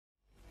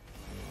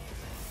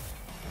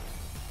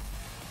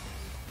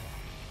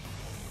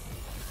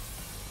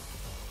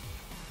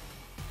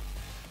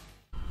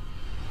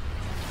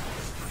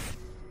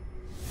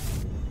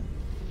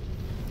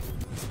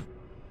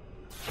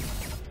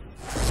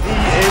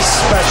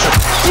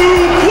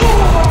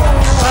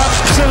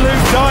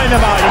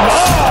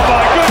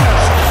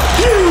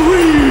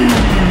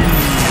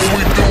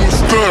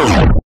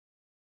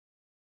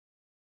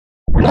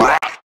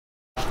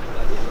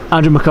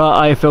Andrew McCart,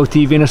 IFL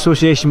TV, in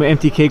association with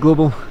MTK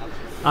Global.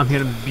 I'm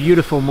here in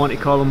beautiful Monte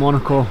Carlo,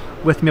 Monaco.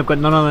 With me I've got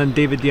none other than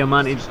David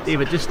Diamante.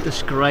 David, just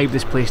describe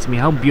this place to me.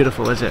 How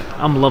beautiful is it?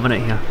 I'm loving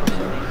it here.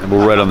 And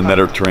we're right on the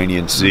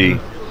Mediterranean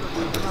Sea.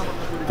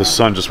 The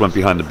sun just went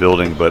behind the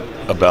building, but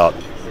about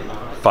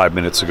 5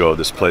 minutes ago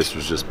this place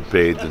was just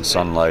bathed in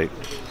sunlight.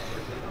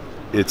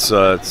 It's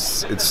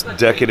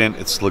decadent,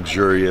 it's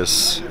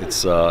luxurious,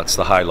 it's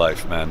the high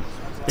life, man.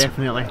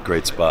 Definitely.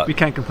 Great spot. We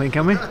can't complain,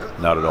 can we?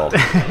 Not at all.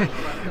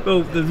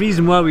 Well, the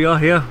reason why we are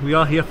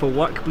here for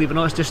work, believe it or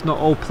not. It's just not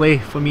all play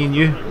for me and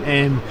you.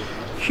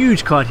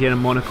 Huge card here in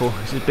Monaco.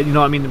 But you know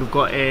what I mean, we've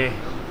got,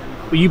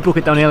 well, you broke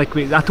it down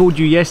eloquently. I told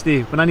you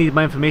yesterday, when I needed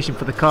my information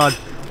for the card,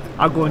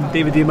 I go on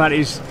David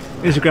Diamante's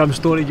Instagram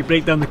story, you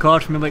break down the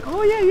card for me. I'm like,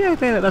 oh yeah,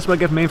 that's where I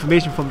get my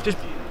information from. Just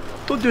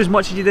don't do as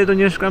much as you did on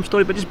your Instagram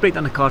story, but just break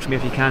down the card for me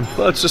if you can.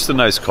 Well, it's just a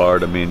nice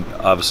card. I mean,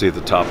 obviously at the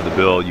top of the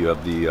bill you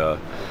have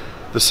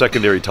the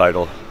secondary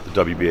title,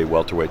 the WBA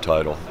welterweight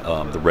title,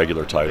 the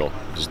regular title,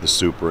 which is the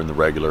super and the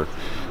regular.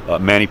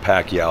 Manny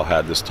Pacquiao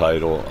had this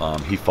title.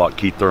 He fought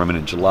Keith Thurman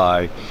in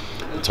July.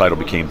 The title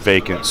became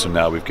vacant, so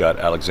now we've got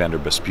Alexander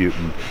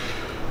Besputin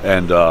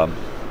and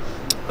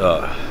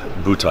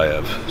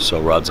Butaev.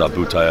 So Radza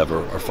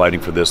Butaev are fighting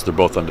for this. They're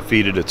both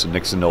undefeated. It's a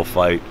Nixon-nil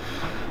fight.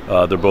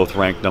 They're both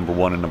ranked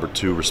 #1 and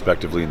 #2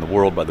 respectively in the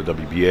world by the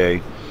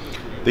WBA.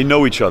 They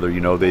know each other. You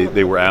know,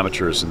 they were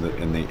amateurs in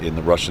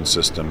the Russian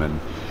system, and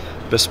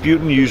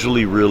Besputin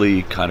usually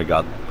really kind of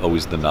got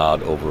always the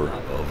nod over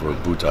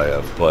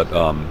Butaev, but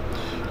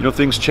you know,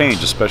 things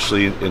change,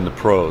 especially in the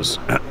pros.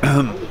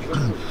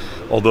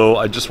 Although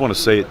I just want to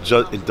say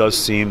it does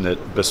seem that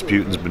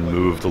Besputin's been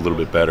moved a little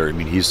bit better. I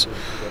mean, he's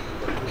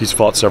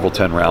fought several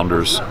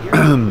 10-rounders,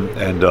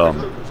 and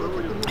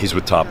he's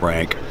with Top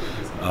Rank.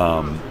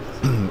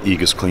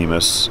 Igis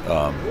Klimas,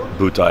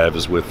 Butaev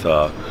is with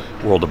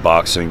World of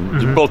Boxing.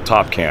 They're both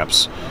top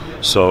camps,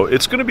 so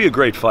it's going to be a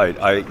great fight.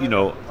 You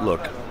know,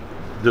 look,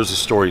 there's a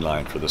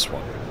storyline for this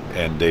one,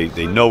 and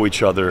they know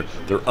each other.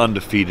 They're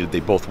undefeated.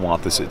 They both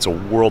want this. It's a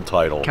world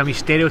title. Can we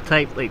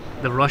stereotype like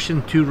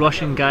two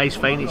Russian guys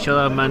fighting each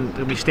other, man?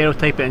 Can we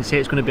stereotype it and say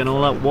it's going to be an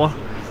all-out war?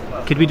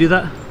 Could we do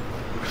that?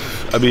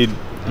 I mean,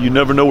 you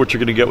never know what you're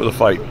going to get with a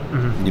fight.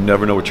 You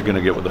never know what you're going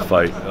to get with a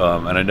fight,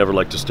 and I never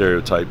like to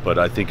stereotype, but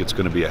I think it's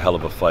going to be a hell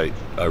of a fight.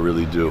 I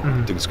really do.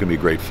 I think it's going to be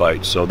a great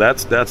fight. So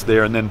that's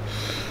there, and then,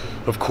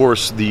 of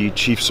course, the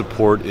chief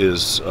support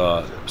is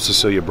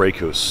Cecilia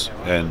Brækhus,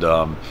 and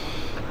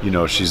you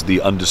know, she's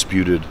the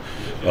undisputed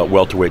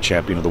welterweight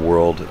champion of the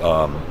world.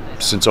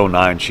 Since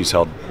 '09, she's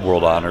held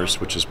world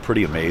honors, which is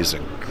pretty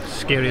amazing.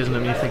 Scary, isn't it?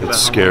 When you think it's about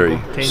scary.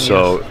 How 10 years.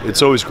 So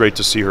it's always great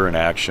to see her in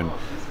action.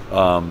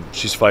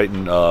 She's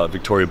fighting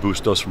Victoria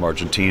Bustos from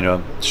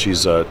Argentina.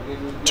 She's a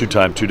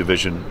two-time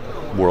two-division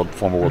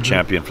former world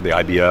champion for the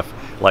IBF,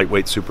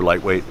 lightweight, super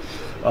lightweight.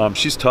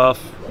 She's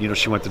tough. You know,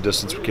 she went the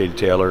distance with Katie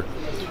Taylor.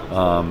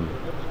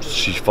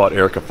 She fought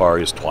Erica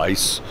Farias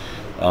twice.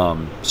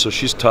 So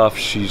she's tough.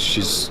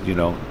 She's you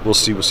know, we'll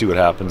see what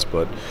happens.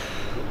 But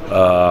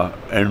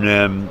and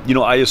then, you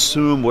know, I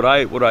assume what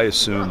I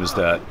assume is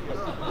that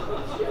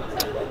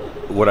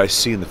what I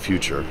see in the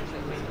future,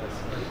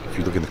 if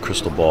you look in the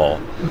crystal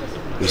ball,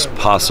 is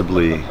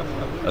possibly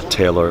a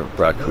Taylor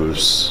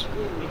Brækhus.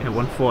 Yeah,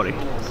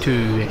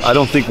 142-ish. I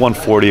don't think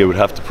 140. It would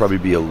have to probably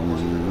be a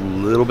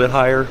little bit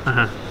higher.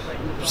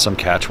 Some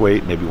catch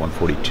weight, maybe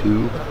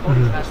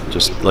 142.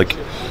 Just like,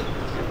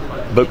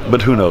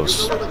 but who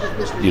knows?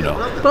 You know.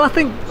 Well, I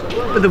think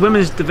with the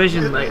women's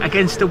division, like,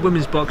 again, still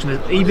women's boxing,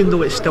 even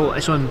though it's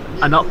on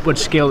an upward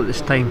scale at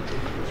this time,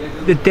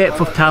 the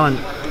depth of talent,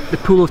 the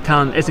pool of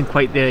talent isn't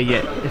quite there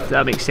yet, if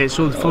that makes sense.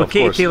 So for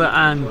Katie Taylor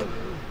and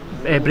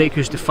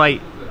Brækhus to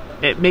fight,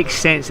 it makes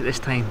sense at this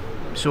time.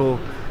 So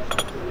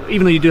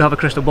even though you do have a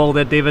crystal ball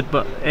there, David,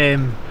 but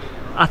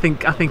I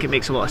think it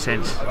makes a lot of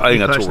sense. I think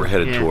that's what we're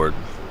headed toward.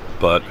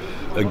 But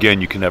again,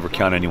 you can never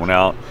count anyone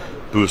out.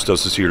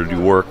 Bustos is here to do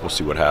work. We'll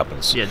see what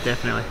happens. Yeah,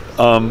 definitely.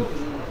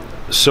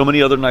 So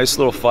many other nice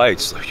little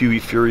fights. Hughie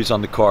Fury's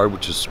on the card,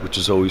 which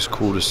is always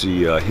cool to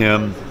see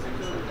him.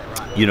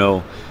 You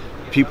know,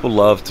 people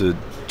love to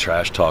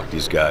trash talk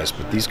these guys,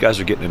 but these guys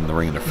are getting in the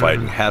ring and they're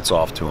fighting. Hats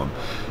off to him.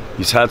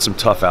 He's had some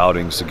tough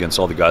outings against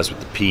all the guys with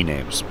the P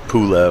names: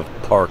 Pulev,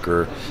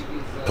 Parker,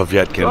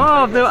 Povetkin.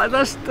 Oh, I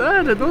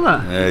didn't know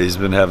that. Yeah, he's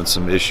been having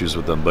some issues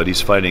with them, but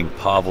he's fighting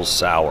Pavel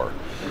Sauer.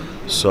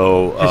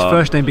 So his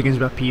first name begins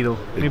with a P, though.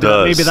 Maybe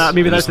that's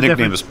the nickname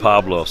difference. is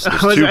Pablo. So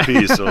there's two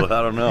P's, so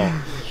I don't know.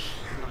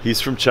 He's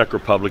from Czech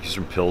Republic. He's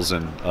from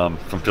Pilsen. From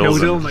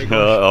Pilsen. Oh my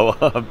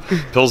gosh.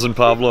 Pilsen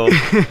Pablo.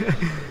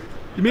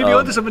 You may be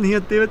onto something here,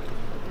 David.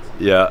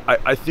 Yeah,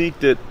 I think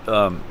that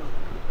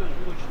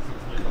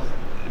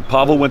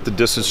Pavel went the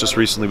distance just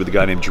recently with a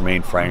guy named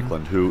Jermaine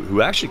Franklin,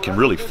 who actually can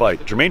really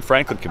fight. Jermaine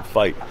Franklin can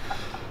fight,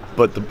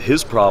 but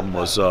his problem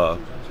was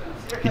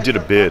he did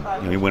a bid.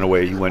 You know, he went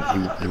away. He went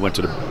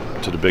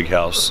to the big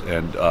house,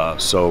 and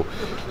so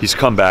he's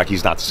come back.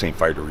 He's not the same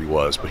fighter he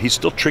was, but he's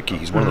still tricky.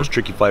 He's one of those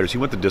tricky fighters. He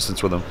went the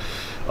distance with him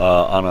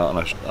on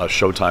a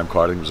Showtime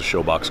card. I think it was a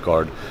Showbox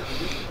card.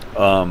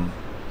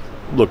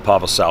 look,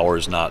 Pavel Sauer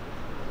is not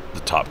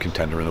the top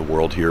contender in the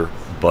world here,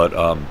 but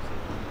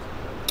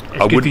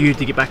it's good for you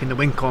to get back in the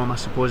win column, I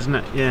suppose, isn't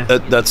it? Yeah.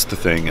 That's the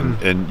thing,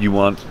 and you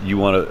want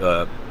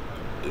to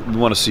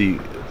see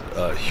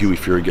Huey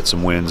Fury get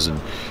some wins and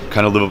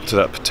kind of live up to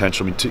that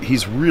potential. I mean,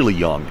 he's really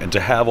young, and to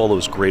have all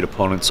those great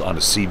opponents on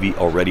his CV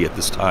already at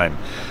this time,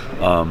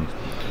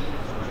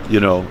 you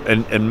know,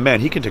 and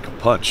man, he can take a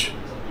punch.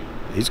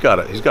 He's got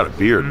a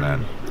beard,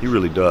 man. He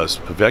really does.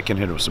 Povetkin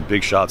hit him with some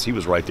big shots. He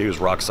was right there. He was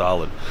rock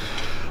solid.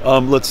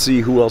 Let's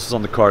see who else is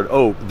on the card.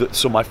 Oh,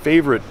 so my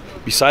favorite,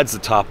 besides the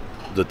top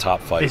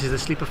fight. This is a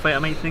sleeper fight, I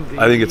might think.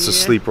 I think it's a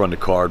sleeper on the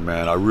card,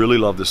 man. I really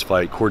love this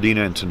fight.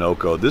 Cordina and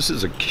Tinoco. This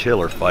is a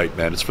killer fight,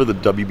 man. It's for the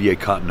WBA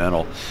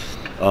Continental.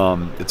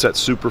 It's at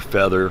super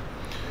feather.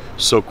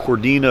 So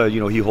Cordina, you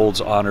know, he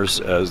holds honors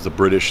as the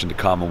British and the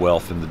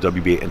Commonwealth and the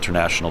WBA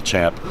International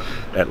champ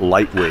at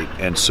lightweight.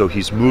 And so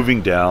he's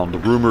moving down. The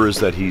rumor is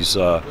that he's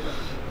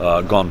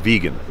gone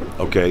vegan.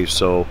 Okay,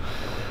 so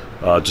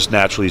just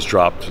naturally he's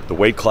dropped the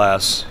weight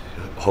class.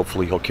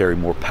 Hopefully he'll carry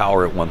more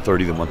power at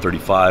 130 than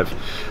 135.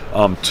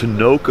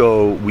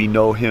 Tinoco, we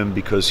know him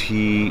because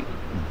he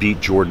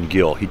beat Jordan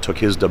Gill. He took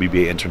his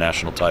WBA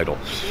international title.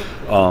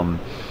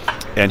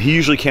 And he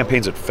usually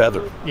campaigns at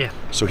feather. Yeah.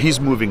 So he's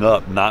moving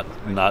up, not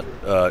you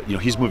know,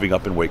 he's moving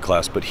up in weight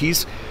class, but he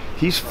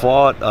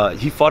fought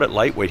at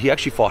lightweight. He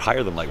actually fought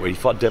higher than lightweight. He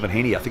fought Devin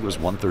Haney, I think it was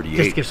 138.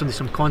 Just to give somebody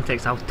some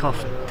context how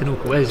tough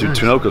Tinoco is. Dude,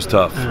 Tinoco's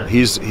tough.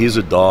 He's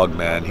a dog,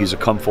 man. He's a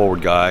come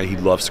forward guy. He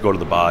loves to go to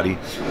the body.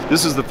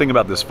 This is the thing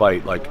about this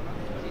fight, like,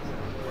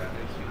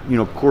 you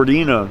know,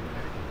 Cordina,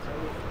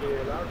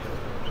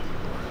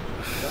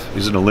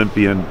 he's an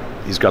Olympian.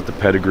 He's got the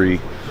pedigree.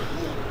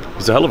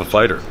 He's a hell of a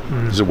fighter.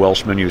 He's a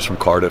Welshman. He was from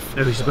Cardiff.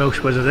 Oh, he's a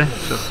Welsh wizard, eh?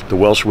 So. The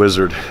Welsh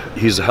wizard.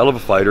 He's a hell of a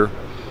fighter,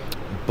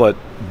 but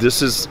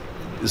this is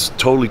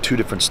totally two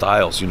different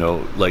styles. You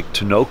know, like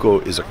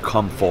Tinoco is a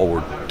come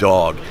forward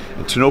dog,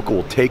 and Tinoco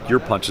will take your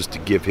punches to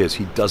give his.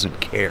 He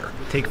doesn't care.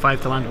 Take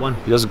 5 to land 1.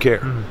 He doesn't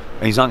care, and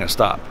he's not going to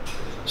stop.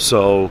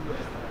 So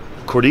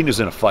Cordina's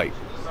in a fight,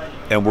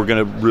 and we're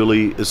going to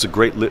really, it's a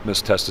great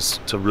litmus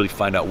test to really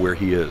find out where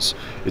he is.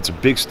 It's a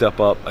big step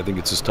up. I think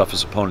it's his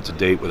toughest opponent to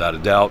date, without a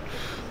doubt.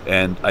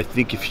 And I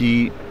think if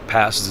he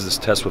passes this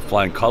test with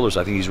flying colors,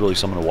 I think he's really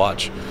someone to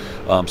watch.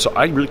 So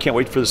I really can't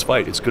wait for this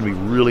fight. It's going to be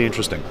really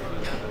interesting.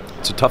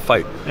 It's a tough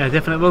fight. Yeah,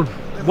 definitely. Well,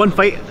 one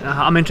fight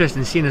I'm interested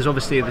in seeing is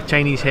obviously the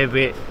Chinese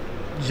heavyweight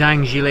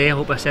Zhang Jilei. I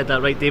hope I said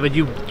that right, David.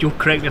 You'll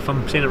correct me if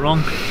I'm saying it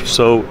wrong.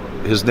 So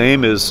his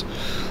name is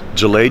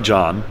Jilei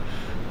John.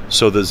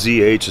 So the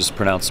ZH is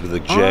pronounced with a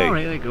J. Oh,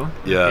 right, there you go.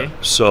 Yeah. Okay.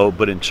 So,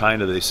 but in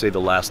China they say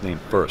the last name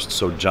first.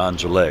 So John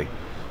Jilei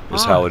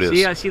is how it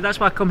is. See, that's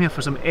why I come here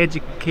for some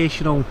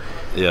educational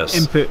yes.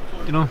 input.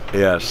 You know.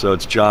 Yeah. So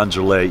it's John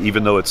Jilei,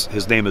 even though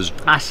his name is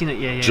I seen it.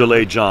 Yeah.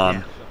 Jilei John.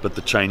 Yeah. But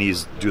the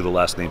Chinese do the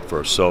last name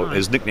first. So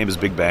his nickname is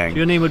Big Bang. So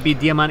your name would be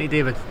Diamante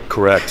David.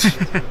 Correct.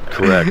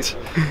 Correct.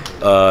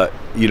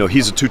 You know,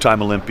 he's a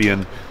 2-time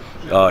Olympian.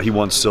 He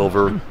won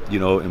silver, you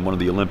know, in one of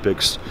the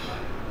Olympics.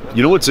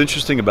 You know what's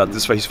interesting about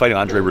this fight? He's fighting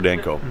Andrei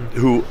Rudenko,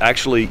 who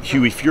actually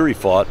Huey Fury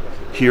fought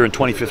here in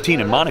 2015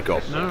 in Monaco.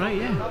 All right,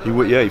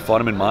 yeah. He fought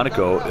him in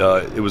Monaco.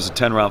 It was a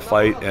 10-round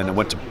fight,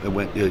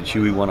 and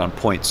Huey won on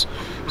points.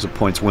 It was a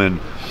points win.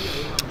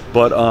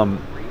 But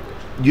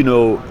you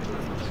know,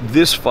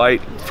 this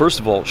fight, first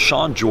of all,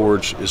 Sean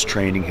George is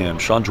training him.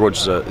 Sean George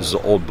is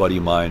an old buddy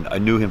of mine. I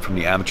knew him from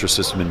the amateur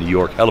system in New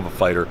York. Hell of a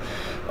fighter.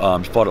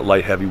 He fought at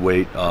light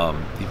heavyweight.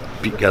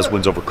 He has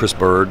wins over Chris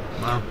Bird.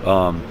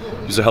 Wow.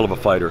 He's a hell of a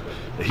fighter.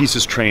 He's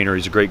his trainer.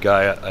 He's a great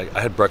guy. I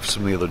had breakfast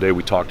with him the other day.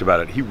 We talked about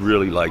it. He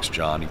really likes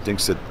John. He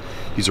thinks that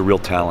he's a real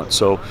talent.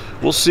 So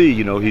we'll see.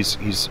 You know, he's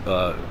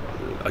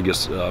I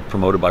guess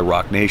promoted by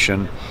Rock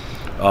Nation.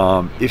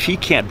 If he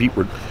can't beat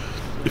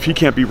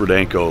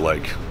Rudenko,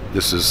 like,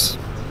 this is,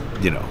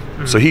 you know,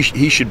 so he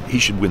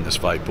should win this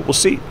fight. But we'll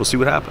see. We'll see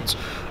what happens.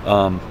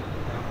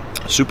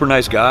 Super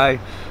nice guy.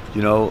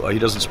 You know, he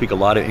doesn't speak a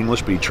lot of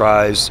English, but he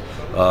tries.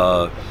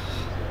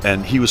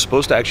 And he was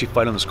supposed to actually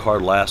fight on this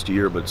card last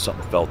year, but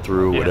something fell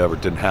through, whatever,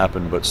 it didn't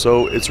happen. But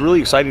so it's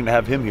really exciting to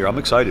have him here. I'm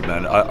excited,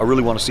 man. I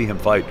really want to see him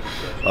fight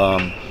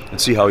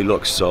and see how he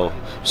looks. So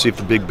see if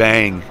the Big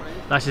Bang.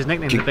 That's his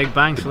nickname, the Big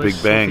Bang. The So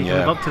Big Bang,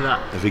 yeah. Live up to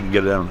that. If he can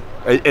get it down.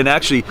 And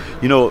actually,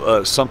 you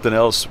know, something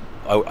else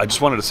I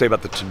just wanted to say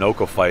about the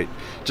Tinoco fight,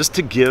 just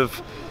to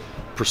give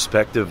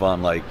perspective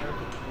on, like,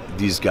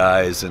 these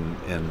guys and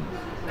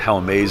how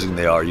amazing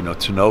they are. You know,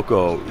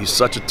 Tinoco, he's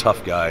such a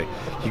tough guy.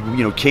 He,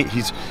 you know,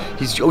 he's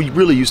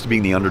really used to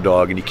being the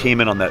underdog, and he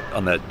came in on that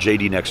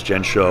JD Next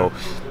Gen show,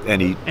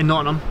 and he in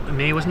Nottingham, in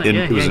May, wasn't it?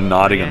 It was in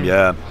Nottingham,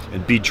 yeah,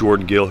 and beat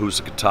Jordan Gill, who's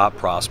a top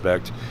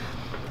prospect.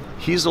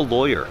 He's a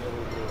lawyer.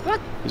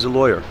 What? He's a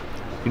lawyer.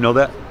 You know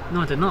that?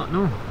 No, I did not.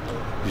 No.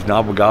 He's an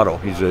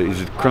abogado.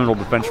 He's a criminal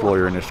defense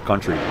lawyer in this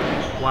country.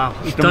 Wow,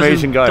 he's an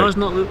amazing guy. Does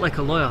not look like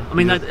a lawyer. I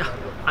mean,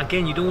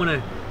 again, you don't want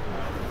to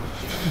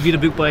read a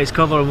book by his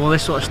cover and all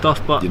this sort of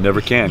stuff, but you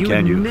never can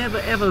you? Never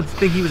ever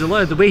think he was a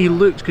lawyer. The way he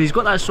looks, because he's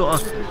got that sort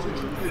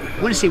of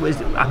wouldn't say it was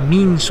a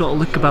mean sort of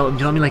look about him.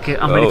 Do you know what I mean?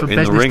 Like I'm ready for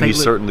business. In the ring, type he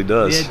look. certainly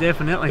does. Yeah,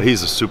 definitely.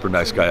 He's a super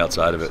nice guy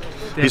outside of it.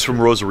 Definitely. He's from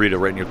Rosarito,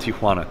 right near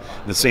Tijuana,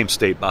 in the same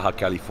state, Baja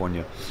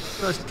California.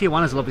 Well,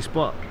 Tijuana's a lovely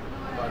spot.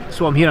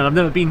 So I'm here, and I've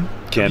never been.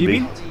 Can be.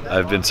 Been?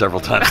 I've been several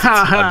times.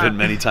 I've been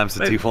many times to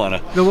Tijuana.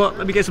 You know what?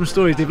 Let me get some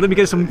stories, Dave. Let me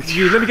get some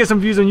views. Let me get some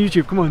views on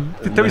YouTube. Come on,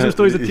 tell me some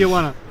stories of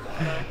Tijuana.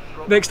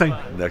 Next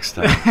time. Next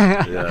time.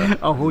 Yeah.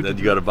 I'll hold then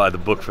you. You got to buy the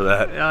book for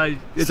that.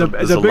 Is there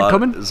a book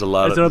coming? There's a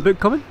lot. Is there a book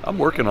coming? I'm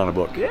working on a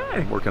book. Yeah.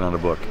 I'm working on a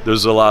book.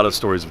 There's a lot of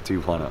stories of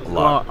Tijuana. A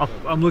lot. Well,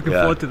 I'm looking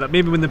forward to that.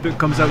 Maybe when the book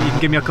comes out, you can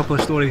give me a couple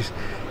of stories.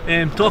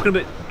 Talking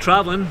about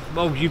travelling,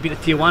 well, you've been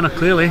to Tijuana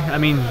clearly. I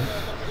mean,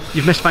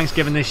 you've missed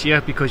Thanksgiving this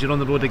year because you're on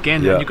the road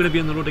again. Yeah. And you're going to be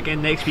on the road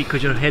again next week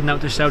because you're heading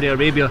out to Saudi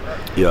Arabia.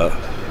 Yeah.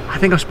 I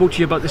think I've spoke to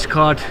you about this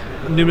card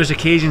on numerous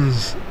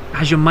occasions.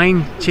 Has your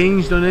mind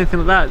changed on anything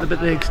like that? About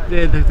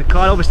the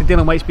card? Obviously,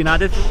 Dylan White's been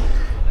added. You know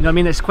what I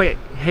mean? It's quite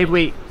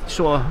heavyweight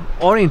sort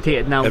of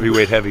orientated now.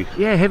 Heavyweight heavy.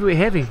 Yeah, heavyweight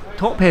heavy,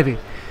 top heavy.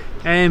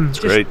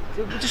 Great.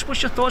 Just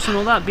what's your thoughts on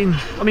all that? I mean,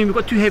 we've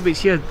got two heavyweights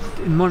here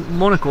in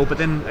Monaco, but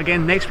then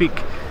again next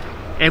week,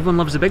 everyone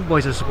loves the big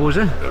boys, I suppose.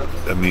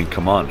 I mean,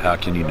 come on, how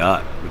can you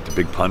not with the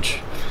big punch?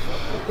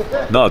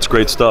 No, it's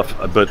great stuff.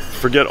 But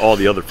forget all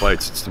the other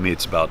fights. To me,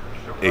 it's about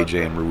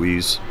AJ and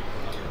Ruiz.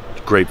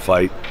 Great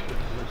fight.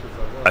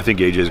 I think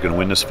AJ is going to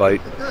win this fight.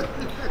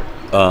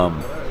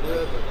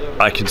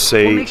 I can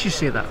say. What makes you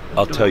say that?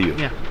 I'll tell you.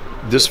 Yeah.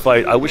 This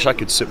fight, I wish I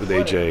could sit with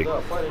AJ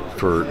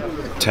for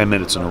 10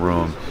 minutes in a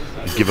room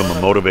and give him a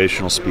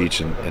motivational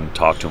speech and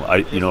talk to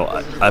him.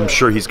 I'm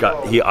sure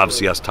he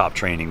obviously has top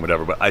training,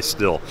 whatever, but I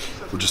still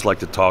would just like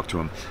to talk to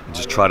him and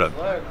just try to.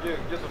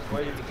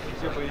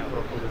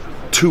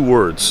 2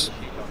 words.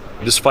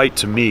 This fight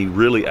to me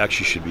really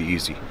actually should be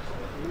easy.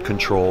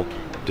 Control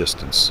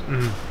distance.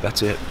 Mm-hmm.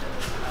 That's it.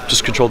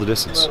 Just control the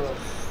distance.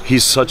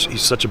 He's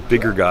such a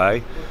bigger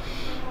guy.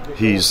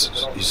 He's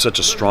such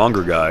a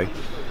stronger guy.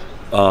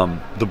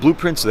 The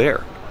blueprint's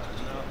there.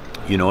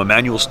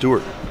 Emmanuel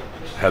Stewart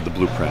had the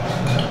blueprint.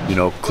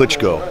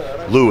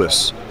 Klitschko,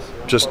 Lewis,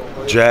 just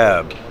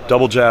jab,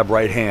 double jab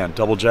right hand,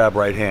 double jab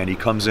right hand. He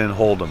comes in,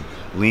 hold him,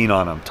 lean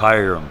on him,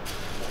 tire him,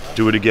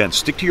 do it again.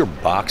 Stick to your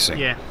boxing.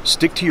 Yeah.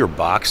 Stick to your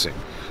boxing.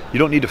 You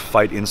don't need to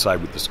fight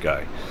inside with this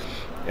guy.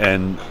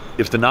 And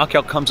if the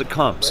knockout comes, it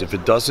comes. If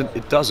it doesn't,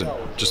 it doesn't.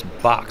 Just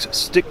box.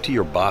 Stick to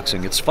your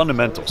boxing. It's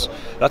fundamentals.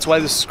 That's why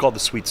this is called the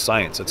sweet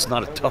science. It's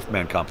not a tough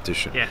man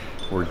competition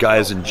where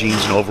guys in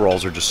jeans and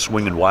overalls are just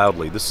swinging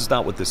wildly. This is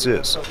not what this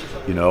is,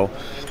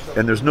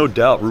 And there's no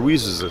doubt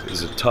Ruiz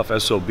is a tough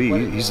SOB.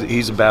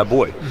 He's a bad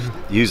boy.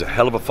 Mm-hmm. He's a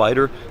hell of a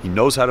fighter. He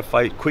knows how to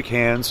fight. Quick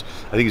hands.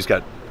 I think he's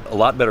got a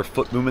lot better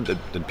foot movement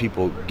than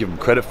people give him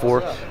credit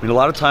for. I mean, a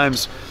lot of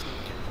times,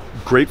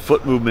 great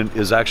foot movement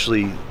is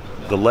actually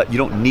you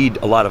don't need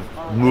a lot of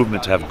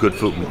movement to have good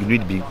foot movement. You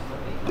need to be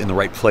in the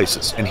right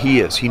places, and he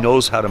is. He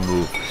knows how to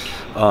move.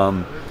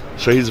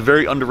 So he's a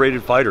very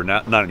underrated fighter.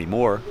 Not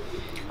anymore.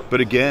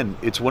 But again,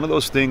 it's one of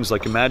those things.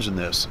 Like, imagine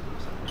this: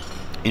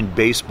 in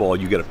baseball,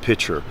 you get a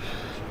pitcher,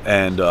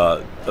 and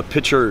a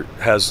pitcher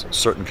has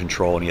certain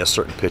control, and he has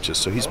certain pitches.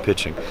 So he's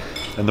pitching,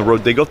 and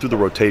they go through the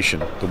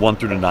rotation, the 1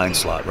 through the 9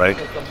 slot, right?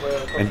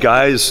 And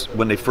guys,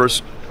 when they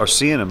first are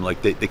seeing him,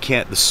 like they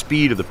can't, the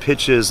speed of the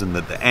pitches and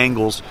the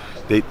angles,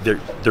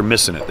 they're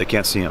missing it. They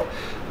can't see him.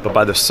 But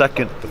by the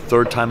second, the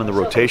third time in the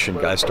rotation,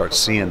 guys start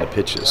seeing the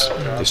pitches.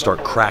 They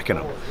start cracking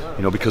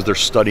them, because they're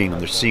studying him.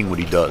 They're seeing what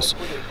he does.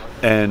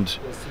 And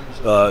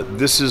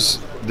this is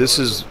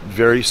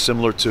very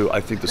similar to, I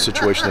think, the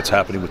situation that's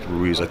happening with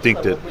Ruiz. I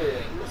think that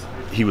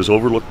he was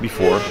overlooked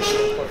before.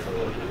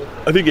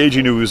 I think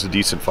AJ knew he was a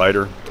decent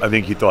fighter. I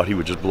think he thought he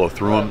would just blow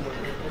through him.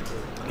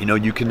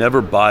 You can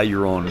never buy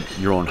your own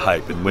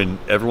hype, and when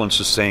everyone's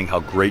just saying how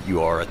great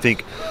you are, I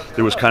think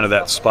there was kind of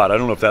that spot. I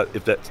don't know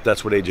if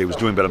that's what AJ was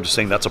doing, but I'm just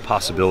saying that's a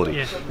possibility.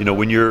 Yeah.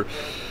 When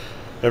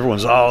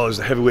everyone's he's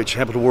the heavyweight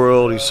champ of the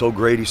world. He's so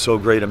great. He's so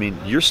great. I mean,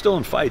 you're still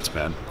in fights,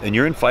 man, and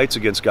you're in fights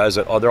against guys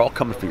that they're all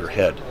coming for your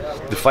head.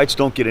 The fights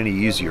don't get any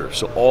easier,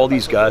 so all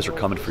these guys are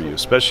coming for you,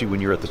 especially when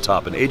you're at the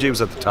top. And AJ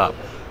was at the top.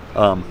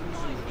 I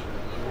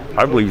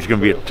believe he's going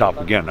to be at the top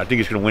again. I think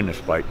he's going to win this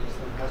fight.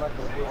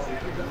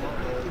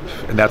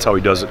 And that's how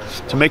he does it.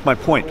 To make my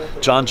point,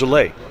 John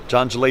Gillette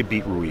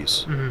beat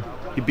Ruiz.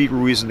 Mm-hmm. He beat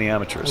Ruiz in the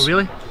amateurs. Oh,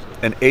 really?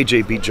 And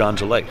AJ beat John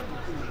Gillette.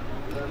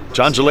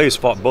 John Gillette has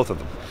fought both of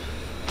them.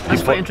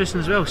 That's quite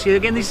interesting as well. See,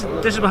 again, this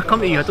is what I come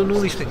to you. I don't know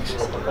these things.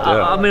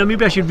 Yeah. I mean,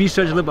 maybe I should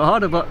research a little bit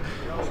harder, but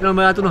I don't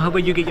know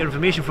where you get your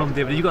information from,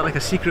 David. You got like a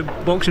secret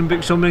boxing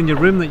book somewhere in your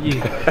room that you.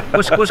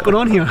 What's going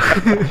on here?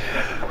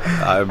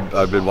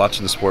 I've been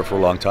watching the sport for a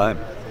long time,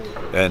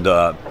 and.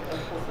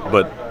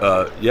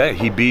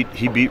 He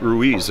beat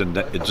Ruiz, and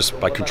just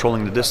by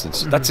controlling the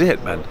distance. Mm-hmm. That's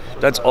it, man.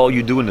 That's all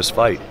you do in this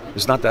fight.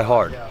 It's not that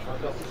hard.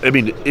 I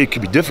mean, it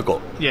can be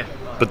difficult. Yeah.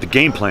 But the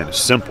game plan is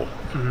simple.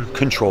 Mm-hmm.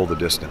 Control the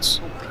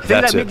distance.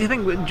 That's it. Do you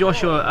think with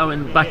Joshua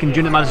back in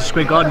June at Madison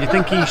Square Garden, do you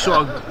think he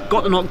sort of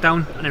got the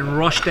knockdown and then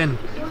rushed in,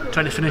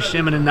 trying to finish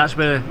him, and then that's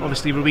where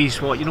obviously Ruiz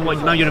thought, you know what,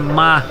 now you're in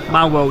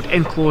my world,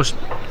 in close,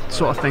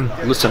 sort of thing.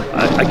 Listen,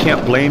 I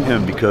can't blame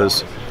him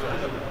because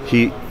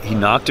he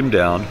knocked him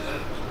down.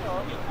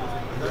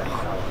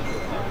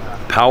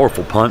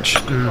 Powerful punch,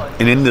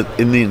 and in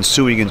the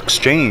ensuing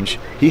exchange,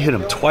 he hit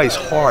him twice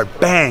hard.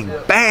 Bang,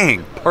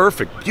 bang,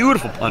 perfect,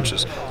 beautiful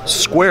punches,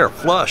 square,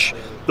 flush.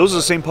 Those are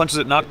the same punches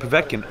that knocked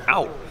Povetkin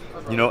out.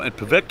 You know, and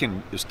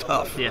Povetkin is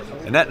tough,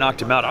 and that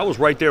knocked him out. I was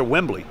right there,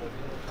 Wembley,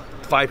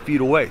 5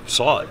 feet away,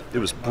 saw it. It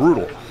was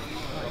brutal.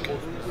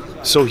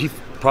 So he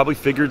probably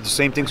figured the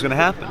same thing's going to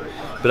happen.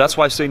 But that's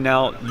why I say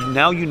now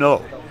you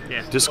know.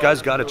 Yeah. This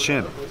guy's got a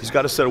chin. He's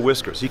got a set of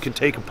whiskers. He can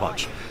take a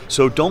punch.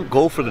 So don't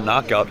go for the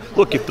knockout.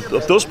 Look, if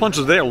those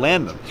punches are there,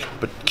 land them.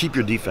 But keep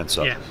your defense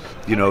up. Yeah.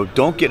 You know,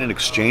 don't get in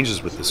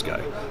exchanges with this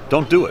guy.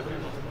 Don't do it.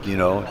 You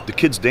know, the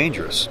kid's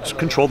dangerous. Just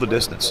control the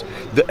distance.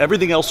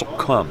 Everything else will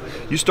come.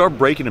 You start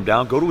breaking him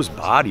down, go to his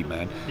body,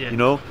 man. Yeah. You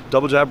know,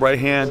 double jab, right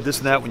hand, this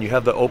and that. When you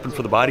have the open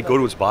for the body, go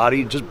to his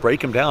body and just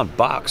break him down.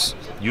 Box.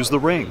 Use the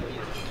ring.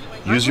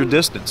 Use your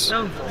distance.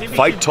 No,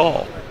 Fight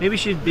tall. Maybe you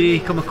should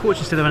become a coach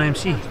instead of an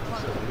MC.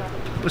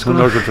 Who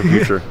knows what the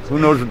future? Who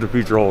knows what the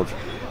future holds?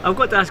 I've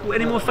got to ask,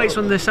 any more fights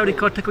on the Saudi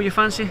card tickle your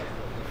fancy?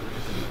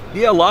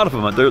 Yeah, a lot of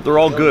them. They're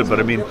all good, but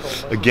I mean,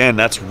 again,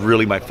 that's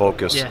really my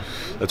focus. Yeah.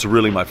 That's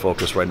really my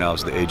focus right now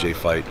is the AJ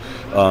fight.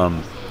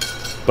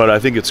 But I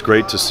think it's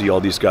great to see all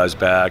these guys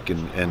back,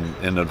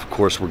 and of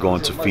course we're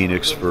going to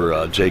Phoenix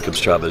for Jacobs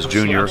Chavez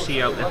Jr. See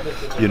you out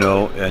there. You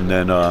know, and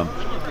then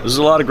there's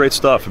a lot of great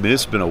stuff. I mean,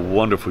 it's been a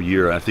wonderful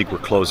year. I think we're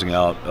closing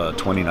out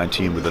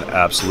 2019 with an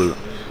absolute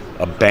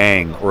a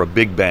bang or a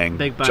big bang.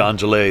 Big bang. John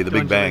Gillette, the John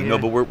big bang.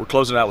 Gillette, No, yeah. but we're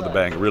closing out with a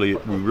bang. We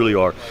really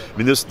are. I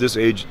mean, this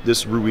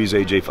Ruiz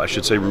AJ, I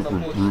should say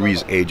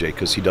Ruiz AJ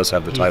because he does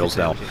have the titles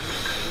now.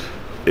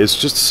 It's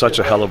just such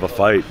a hell of a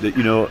fight that,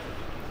 you know,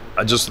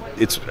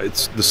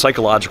 it's the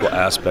psychological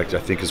aspect, I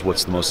think, is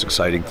what's the most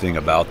exciting thing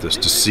about this,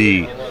 to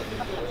see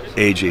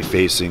AJ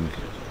facing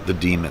the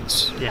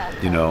demons. Yeah.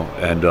 You know,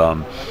 and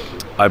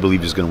I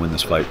believe he's going to win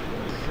this fight.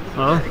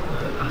 Well,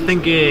 I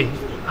think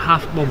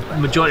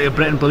majority of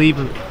Britain believe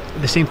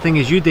the same thing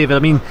as you, David. I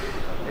mean,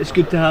 it's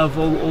good to have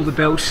all the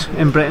belts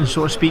in Britain,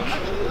 so to speak,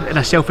 in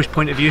a selfish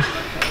point of view.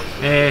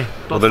 But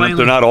Well,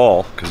 they're not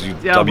all, because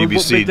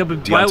WBC,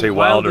 Deontay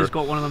Wilder's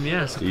got one of them,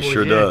 yeah. He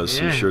sure does.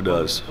 He sure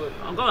does.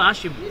 I'm going to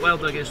ask you,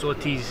 Wilder against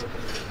Ortiz.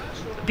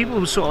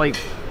 People sort of like,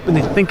 when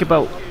they think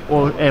about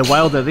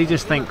Wilder, they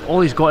just think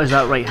all he's got is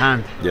that right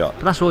hand. Yeah.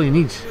 But that's all he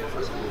needs.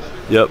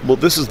 Yeah, well,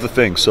 this is the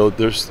thing. So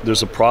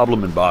there's a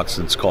problem in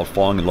boxing. It's called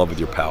falling in love with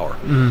your power.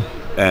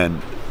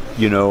 And,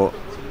 you know,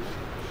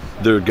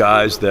 there are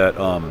guys that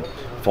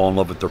fall in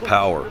love with their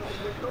power,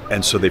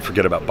 and so they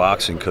forget about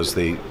boxing because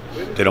they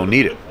don't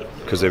need it,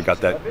 because they've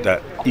got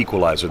that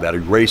equalizer, that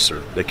eraser.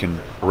 They can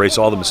erase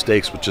all the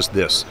mistakes with just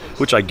this,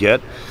 which I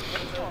get.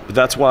 But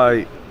that's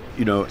why,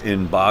 you know,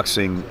 in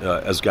boxing,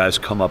 as guys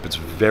come up, it's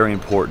very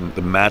important.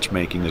 The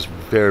matchmaking is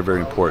very,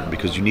 very important,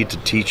 because you need to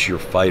teach your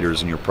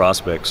fighters and your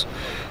prospects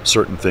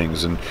certain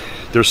things. And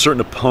there's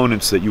certain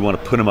opponents that you want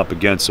to put them up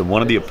against. And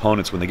one of the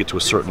opponents, when they get to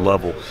a certain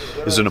level,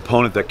 is an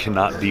opponent that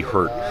cannot be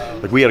hurt.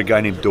 Like, we had a guy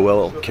named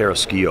Doel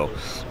Carrasquillo,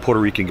 Puerto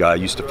Rican guy,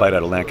 used to fight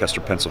out of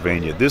Lancaster,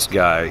 Pennsylvania. This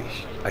guy,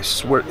 I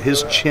swear,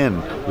 his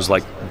chin was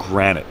like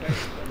granite.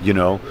 You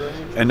know,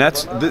 and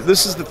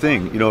this is the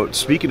thing. You know,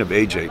 speaking of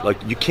AJ, like,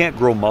 you can't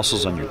grow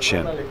muscles on your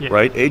chin,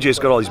 right? AJ's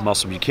got all these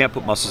muscles. You can't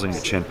put muscles on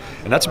your chin,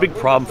 and that's a big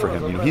problem for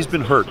him. You know, he's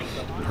been hurt.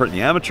 He's been hurt in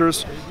the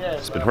amateurs.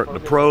 He's been hurt in the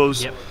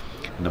pros.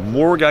 And the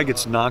more a guy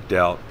gets knocked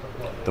out,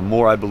 the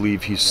more I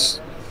believe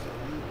he's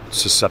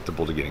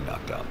susceptible to getting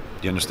knocked out.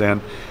 Do you understand?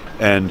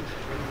 And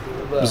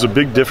there's a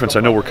big difference.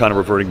 I know we're kind of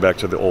reverting back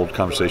to the old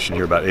conversation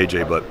here about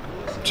AJ, but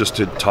just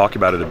to talk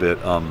about it a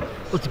bit.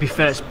 Well, to be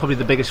fair, it's probably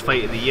the biggest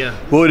fight of the year.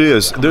 Well, it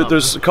is.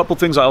 There's a couple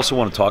things I also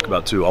want to talk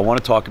about too. I want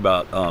to talk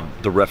about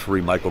the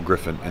referee Michael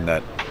Griffin in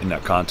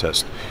that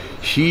contest.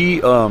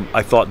 He,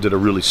 I thought, did a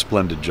really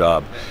splendid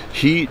job.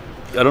 I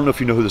don't know if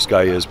you know who this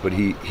guy is, but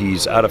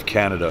he's out of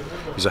Canada.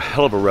 He's a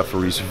hell of a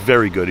referee. He's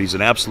very good. He's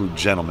an absolute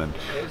gentleman.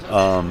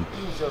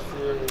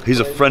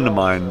 He's a friend of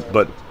mine,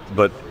 but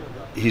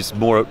he's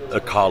more a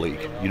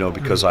colleague, you know,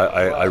 because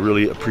I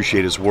really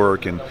appreciate his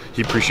work, and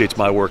he appreciates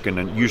my work, and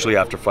then usually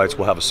after fights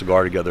we'll have a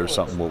cigar together or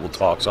something, we'll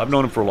talk. So I've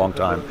known him for a long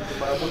time.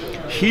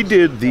 He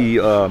did the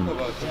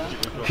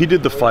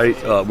fight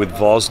with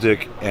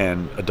Vosdick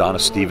and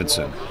Adonis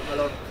Stevenson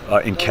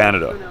in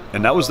Canada,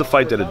 and that was the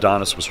fight that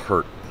Adonis was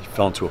hurt. He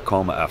fell into a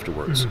coma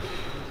afterwards.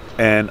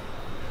 And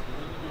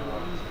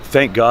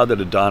thank God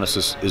that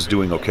Adonis is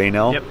doing okay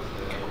now.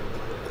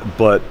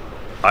 But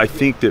I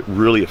think that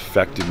really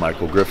affected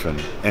Michael Griffin,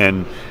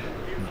 and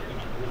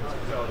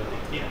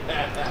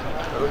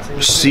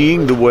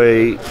seeing the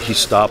way he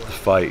stopped the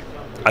fight,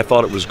 I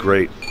thought it was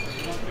great.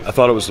 I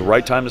thought it was the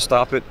right time to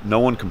stop it. No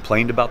one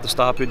complained about the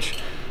stoppage,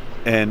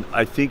 and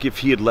I think if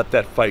he had let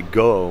that fight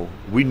go,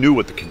 we knew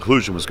what the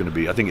conclusion was going to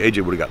be. I think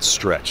AJ would have got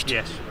stretched.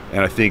 Yes.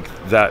 And I think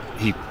that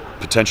he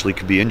potentially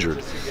could be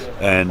injured,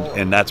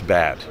 and that's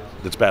bad.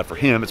 That's bad for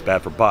him, it's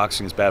bad for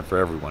boxing, it's bad for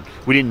everyone.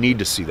 We didn't need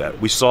to see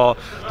that. We saw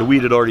the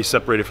wheat had already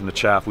separated from the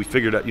chaff. We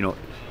figured out, you know,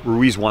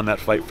 Ruiz won that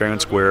fight fair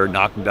and square,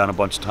 knocked him down a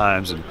bunch of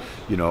times, and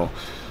you know,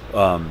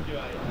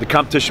 the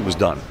competition was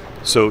done.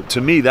 So to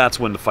me, that's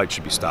when the fight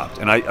should be stopped.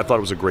 And I thought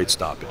it was a great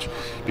stoppage,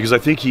 because I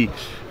think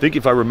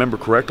if I remember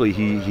correctly,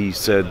 he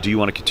said, "Do you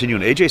want to continue?"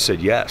 And AJ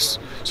said yes.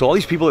 So all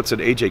these people that said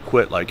AJ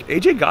quit, like,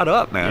 AJ got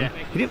up, man. Yeah.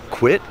 He didn't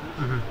quit.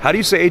 How do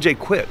you say AJ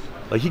quit?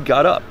 Like, he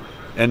got up.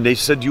 And they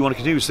said, "Do you want to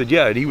continue?" He said,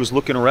 "Yeah." And he was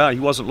looking around. He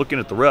wasn't looking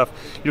at the ref.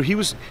 You know, he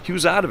was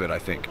out of it, I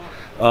think.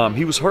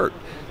 He was hurt,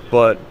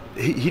 but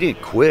he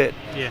didn't quit.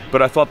 Yeah.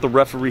 But I thought the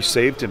referee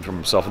saved him from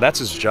himself, and that's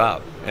his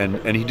job.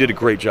 And he did a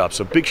great job.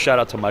 So big shout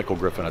out to Michael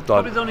Griffin. I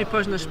thought probably the only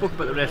person that spoke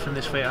about the ref in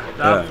this fight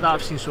that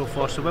I've seen so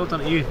far. So well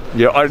done to you.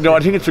 Yeah, I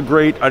think it's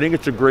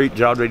a great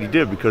job that he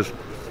did, because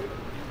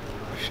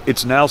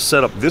it's now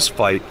set up this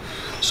fight.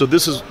 So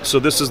this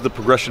is the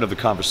progression of the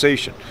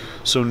conversation.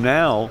 So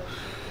now,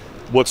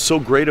 what's so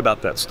great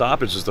about that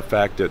stoppage is the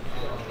fact that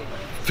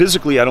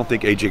physically, I don't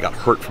think AJ got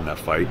hurt from that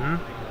fight.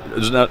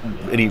 There's not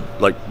any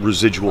like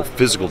residual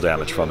physical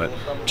damage from it,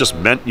 just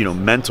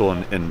mental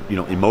and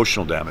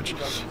emotional damage.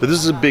 But this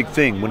is a big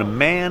thing. When a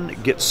man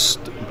gets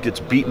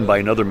beaten by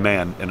another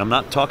man, and I'm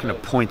not talking a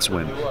points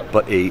win,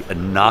 but a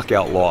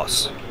knockout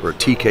loss or a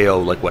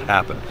TKO, like what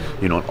happened,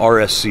 an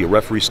RSC, a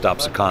referee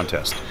stops the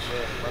contest.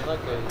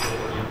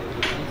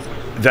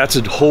 That's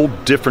a whole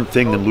different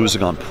thing than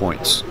losing on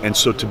points. And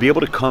so to be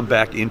able to come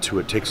back into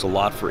it takes a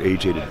lot for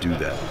AJ to do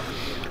that.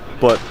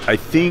 But I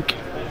think,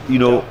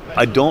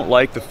 I don't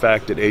like the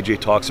fact that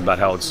AJ talks about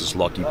how it's this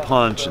lucky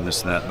punch and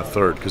this and that and the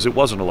third, because it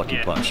wasn't a lucky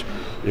punch.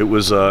 It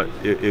was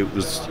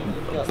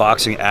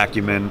boxing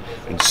acumen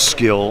and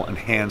skill and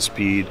hand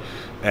speed,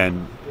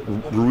 and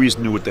Ruiz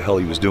knew what the hell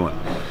he was doing.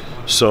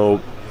 So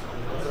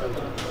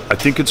I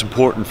think it's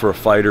important for a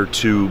fighter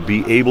to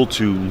be able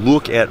to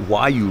look at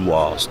why you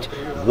lost,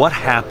 what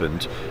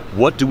happened,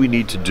 what do we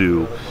need to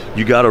do.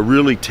 You got to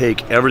really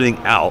take everything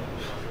out,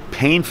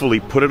 painfully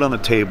put it on the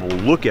table,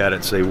 look at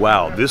it, say,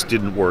 wow, this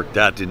didn't work,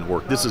 that didn't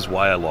work, this is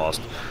why I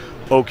lost.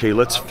 Okay,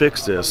 let's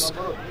fix this,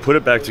 put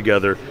it back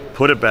together,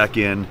 put it back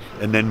in,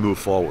 and then move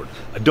forward.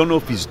 I don't know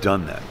if he's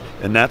done that,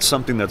 and that's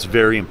something that's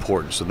very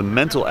important. So the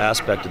mental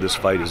aspect of this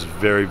fight is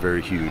very,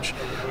 very huge,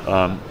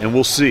 and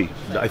we'll see.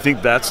 I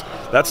think that's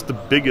the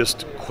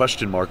biggest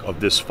question mark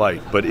of this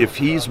fight. But if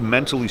he's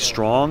mentally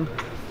strong,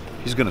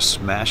 he's going to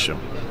smash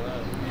him.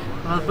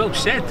 Well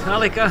said.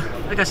 Like I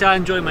said, I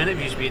enjoy my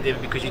interviews with you,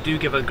 David, because you do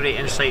give a great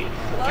insight,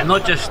 and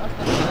not just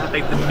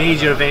like the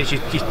major events. You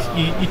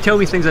tell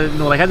me things I didn't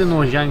know. Like, I didn't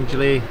know Jean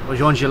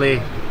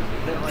Gillet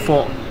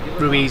fought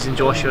Ruiz and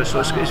Joshua, so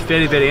it's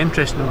very, very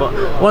interesting. But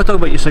I want to talk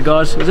about your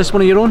cigars. Is this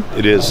one of your own?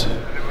 It is.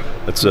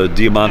 It's a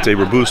Diamante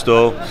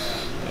Robusto,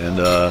 and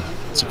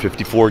it's a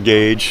 54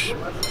 gauge.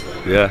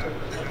 Yeah.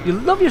 You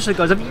love your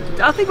cigars.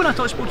 I think when I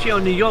spoke to you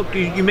in New York,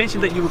 you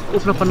mentioned that you would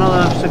open up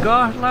another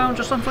cigar lounge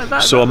or something like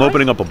that. So I'm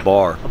opening up a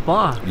bar. A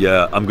bar?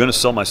 Yeah, I'm going to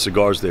sell my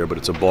cigars there, but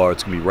it's a bar.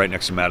 It's going to be right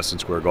next to Madison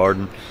Square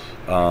Garden,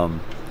 and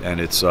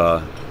it's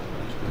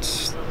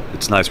nice.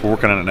 We're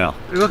working on it now.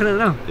 You're working on it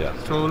now? Yeah.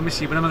 So let me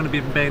see. When am I going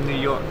to be in New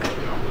York?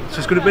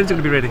 So when's it going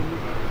to be ready?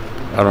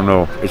 I don't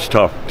know. It's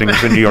tough.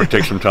 Things in New York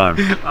take some time.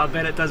 I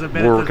bet it does.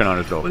 We're working on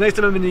it though. Well, next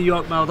time I'm in New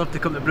York, man, I'd love to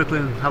come to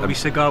Brooklyn and have a wee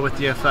cigar with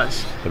you, if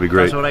that'd be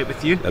great. That's all right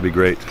with you. That'd be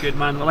great. Good,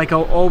 man. Like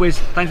always,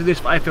 thanks for this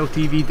for IFL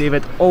TV,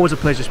 David. Always a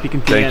pleasure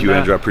speaking to you. Thank you,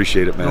 Andrew. I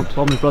appreciate it, man. No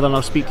problem, brother, and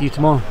I'll speak to you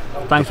tomorrow.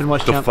 Thanks very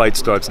much, champ. The fight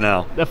starts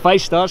now. The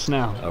fight starts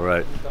now. All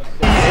right.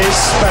 Is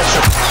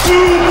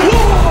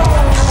special.